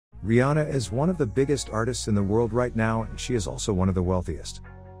Rihanna is one of the biggest artists in the world right now, and she is also one of the wealthiest.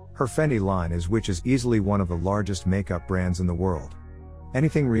 Her Fendi line is easily one of the largest makeup brands in the world.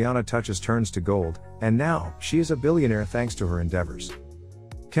 Anything Rihanna touches turns to gold, and now, she is a billionaire thanks to her endeavors.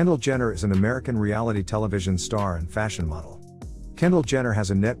 Kendall Jenner is an American reality television star and fashion model. Kendall Jenner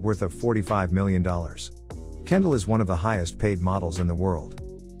has a net worth of $45 million. Kendall is one of the highest paid models in the world.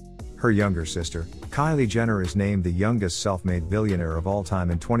 Her younger sister, Kylie Jenner, is named the youngest self-made billionaire of all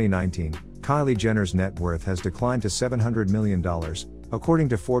time in 2019. Kylie Jenner's net worth has declined to $700 million, according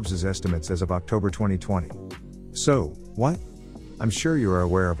to Forbes' estimates as of October 2020. So, what? I'm sure you are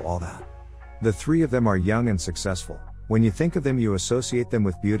aware of all that. The three of them are young and successful. When you think of them, you associate them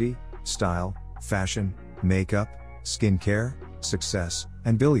with beauty, style, fashion, makeup, skincare, success,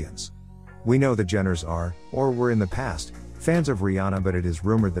 and billions. We know the Jenners are, or were in the past, fans of Rihanna, but it is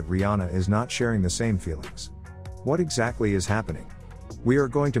rumored that Rihanna is not sharing the same feelings. What exactly is happening? We are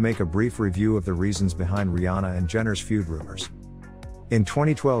going to make a brief review of the reasons behind Rihanna and Jenner's feud rumors. In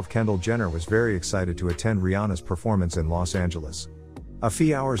 2012, Kendall Jenner was very excited to attend Rihanna's performance in Los Angeles. A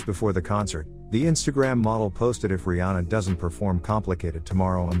few hours before the concert, the Instagram model posted, "If Rihanna doesn't perform Complicated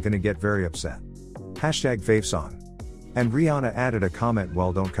tomorrow, I'm gonna get very upset. #favesong." And Rihanna added a comment,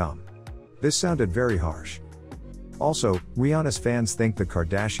 "Well, don't come." This sounded very harsh. Also, Rihanna's fans think the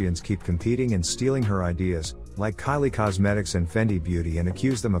Kardashians keep competing and stealing her ideas, like Kylie Cosmetics and Fendi Beauty, and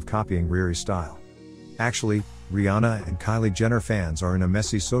accuse them of copying Riri's style. Actually, Rihanna and Kylie Jenner fans are in a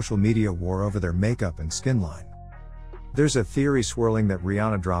messy social media war over their makeup and skin line. There's a theory swirling that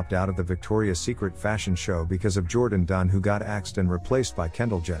Rihanna dropped out of the Victoria's Secret fashion show because of Jourdan Dunn, who got axed and replaced by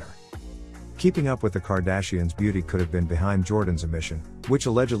Kendall Jenner. Keeping up with the Kardashians' beauty could have been behind Jourdan's omission, which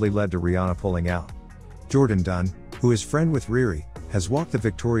allegedly led to Rihanna pulling out. Jourdan Dunn, who is friend with Riri, has walked the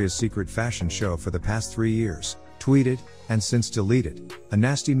Victoria's Secret fashion show for the past 3 years, tweeted, and since deleted, a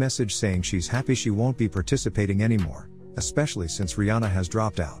nasty message saying she's happy she won't be participating anymore, especially since Rihanna has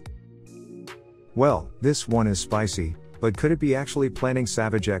dropped out. Well, this one is spicy, but could it be actually planning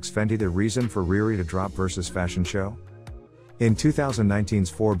Savage X Fenty the reason for Riri to drop versus fashion show? In 2019's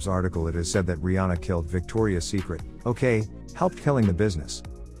Forbes article, it is said that Rihanna killed Victoria's Secret, helped killing the business.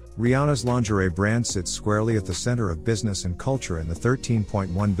 Rihanna's lingerie brand sits squarely at the center of business and culture in the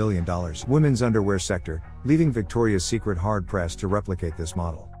 $13.1 billion women's underwear sector, leaving Victoria's Secret hard-pressed to replicate this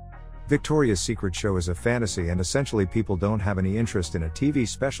model. Victoria's Secret show is a fantasy, and essentially people don't have any interest in a TV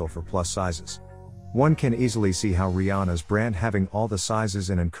special for plus sizes. One can easily see how Rihanna's brand having all the sizes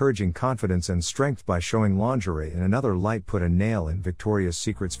and encouraging confidence and strength by showing lingerie in another light put a nail in Victoria's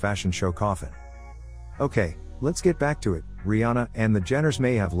Secret's fashion show coffin. Okay, let's get back to it. Rihanna and the Jenners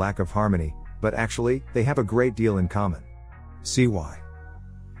may have lack of harmony, but actually, they have a great deal in common. See why.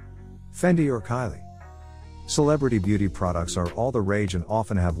 Fendi or Kylie? Celebrity beauty products are all the rage and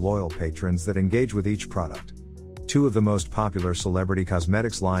often have loyal patrons that engage with each product. Two of the most popular celebrity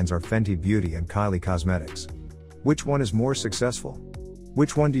cosmetics lines are Fenty Beauty and Kylie Cosmetics. Which one is more successful?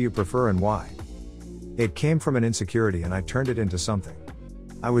 Which one do you prefer and why? It came from an insecurity and I turned it into something.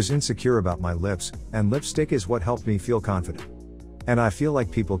 I was insecure about my lips, and lipstick is what helped me feel confident. And I feel like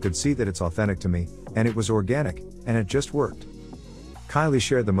people could see that it's authentic to me, and it was organic, and it just worked. Kylie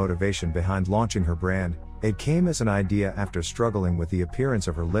shared the motivation behind launching her brand. It came as an idea after struggling with the appearance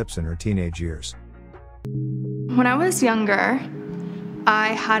of her lips in her teenage years. When I was younger, I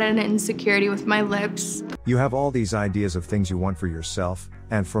had an insecurity with my lips. You have all these ideas of things you want for yourself,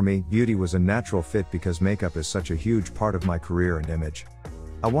 and for me, beauty was a natural fit because makeup is such a huge part of my career and image.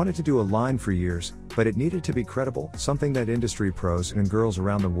 I wanted to do a line for years, but it needed to be credible, something that industry pros and girls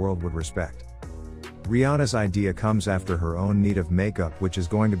around the world would respect. Rihanna's idea comes after her own need of makeup, which is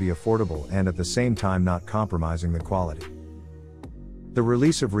going to be affordable and at the same time not compromising the quality. The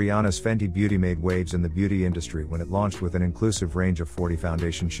release of Rihanna's Fenty Beauty made waves in the beauty industry when it launched with an inclusive range of 40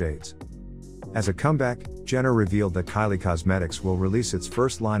 foundation shades. As a comeback, Jenner revealed that Kylie Cosmetics will release its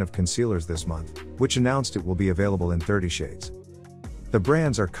first line of concealers this month, which announced it will be available in 30 shades. The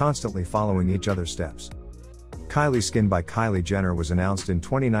brands are constantly following each other's steps. Kylie Skin by Kylie Jenner was announced in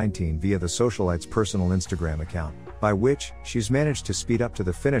 2019 via the socialite's personal Instagram account, by which she's managed to speed up to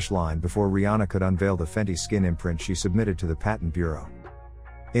the finish line before Rihanna could unveil the Fenty skin imprint she submitted to the Patent Bureau.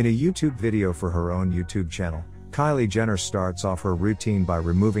 In a YouTube video for her own YouTube channel, Kylie Jenner starts off her routine by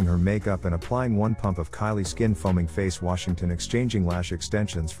removing her makeup and applying 1 pump of Kylie Skin Foaming Face Washington, exchanging lash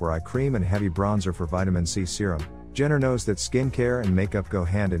extensions for eye cream and heavy bronzer for vitamin C serum. Jenner knows that skincare and makeup go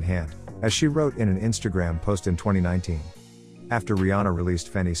hand in hand, as she wrote in an Instagram post in 2019. After Rihanna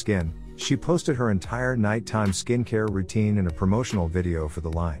released Fenty Skin, she posted her entire nighttime skincare routine in a promotional video for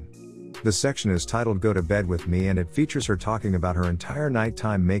the line. The section is titled Go to Bed With Me, and it features her talking about her entire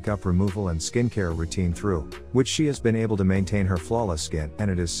nighttime makeup removal and skincare routine through which she has been able to maintain her flawless skin,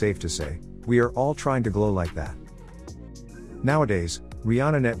 and it is safe to say, we are all trying to glow like that. Nowadays,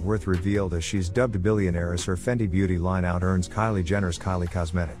 Rihanna net worth revealed as she's dubbed billionaire as her Fenty Beauty line out-earns Kylie Jenner's Kylie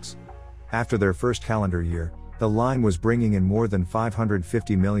Cosmetics. After their first calendar year, the line was bringing in more than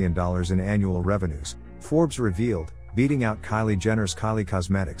 $550 million in annual revenues, Forbes revealed, beating out Kylie Jenner's Kylie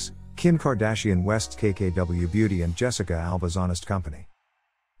Cosmetics, Kim Kardashian West's KKW Beauty, and Jessica Alba's Honest Company.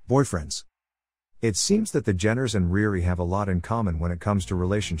 Boyfriends. It seems that the Jenners and Riri have a lot in common when it comes to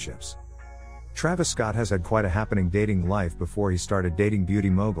relationships. Travis Scott has had quite a happening dating life before he started dating beauty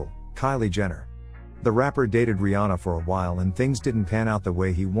mogul Kylie Jenner. The rapper dated Rihanna for a while and things didn't pan out the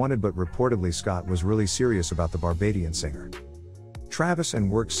way he wanted, but reportedly Scott was really serious about the Barbadian singer. Travis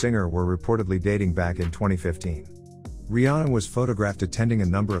and work singer were reportedly dating back in 2015. Rihanna was photographed attending a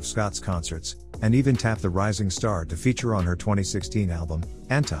number of Scott's concerts, and even tapped the rising star to feature on her 2016 album,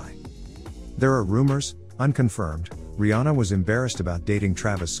 Anti. There are rumors, unconfirmed, Rihanna was embarrassed about dating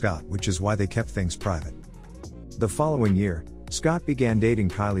Travis Scott, which is why they kept things private. The following year, Scott began dating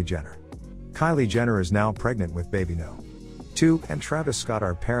Kylie Jenner. Kylie Jenner is now pregnant with baby No. 2, and Travis Scott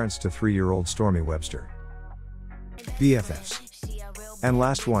are parents to 3-year-old Stormi Webster. BFFs. And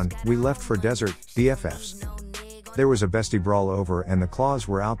last one, we left for desert, BFFs. There was a bestie brawl over and the claws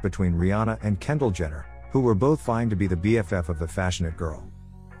were out between Rihanna and Kendall Jenner, who were both vying to be the BFF of the fashionate girl.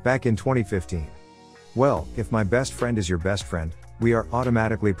 Back in 2015. Well, if my best friend is your best friend, we are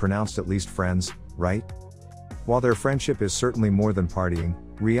automatically pronounced at least friends, right? While their friendship is certainly more than partying,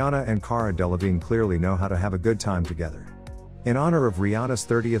 Rihanna and Cara Delevingne clearly know how to have a good time together. In honor of Rihanna's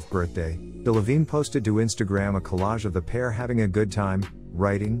 30th birthday, Delevingne posted to Instagram a collage of the pair having a good time,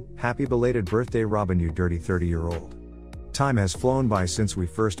 writing, "Happy belated birthday Robin, you dirty 30-year-old. Time has flown by since we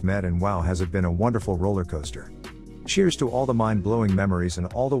first met, and wow, has it been a wonderful roller coaster. Cheers to all the mind-blowing memories and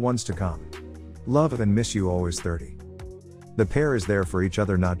all the ones to come. Love and miss you always 30." The pair is there for each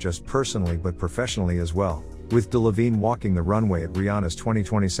other not just personally but professionally as well, with Delevingne walking the runway at Rihanna's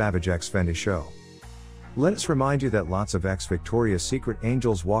 2020 Savage X Fenty show. Let us remind you that lots of ex-Victoria's Secret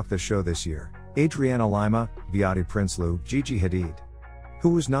angels walked the show this year: Adriana Lima, Beate Prinsloo, Gigi Hadid. Who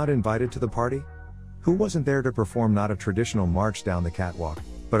was not invited to the party? Who wasn't there to perform not a traditional march down the catwalk,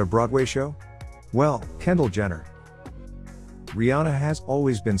 but a Broadway show? Well, Kendall Jenner. Rihanna has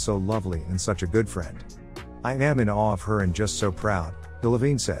always been so lovely and such a good friend. I am in awe of her and just so proud,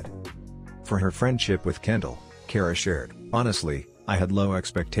 Delevingne said. For her friendship with Kendall, Cara shared, "Honestly, I had low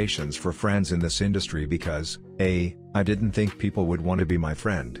expectations for friends in this industry because, A, I didn't think people would want to be my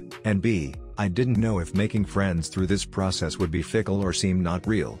friend, and B, I didn't know if making friends through this process would be fickle or seem not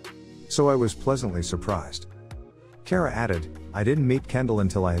real. So I was pleasantly surprised." Cara added, "I didn't meet Kendall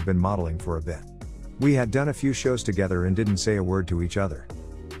until I had been modeling for a bit. We had done a few shows together and didn't say a word to each other.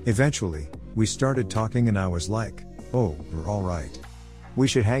 Eventually, we started talking and I was like, oh, we're alright. We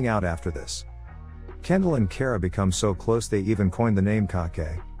should hang out after this." Kendall and Cara become so close they even coined the name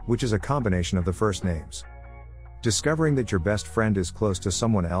Kake, which is a combination of the first names. Discovering that your best friend is close to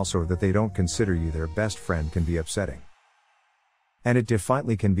someone else or that they don't consider you their best friend can be upsetting. And it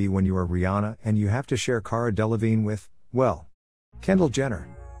definitely can be when you are Rihanna and you have to share Cara Delevingne with, well, Kendall Jenner.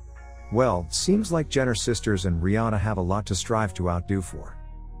 Well, seems like Jenner sisters and Rihanna have a lot to strive to outdo for.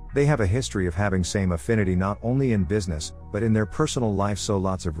 They have a history of having same affinity not only in business, but in their personal life, so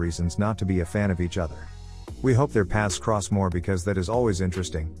lots of reasons not to be a fan of each other. We hope their paths cross more because that is always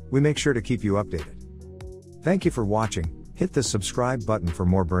interesting. We make sure to keep you updated. Thank you for watching. Hit the subscribe button for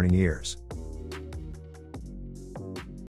more burning ears.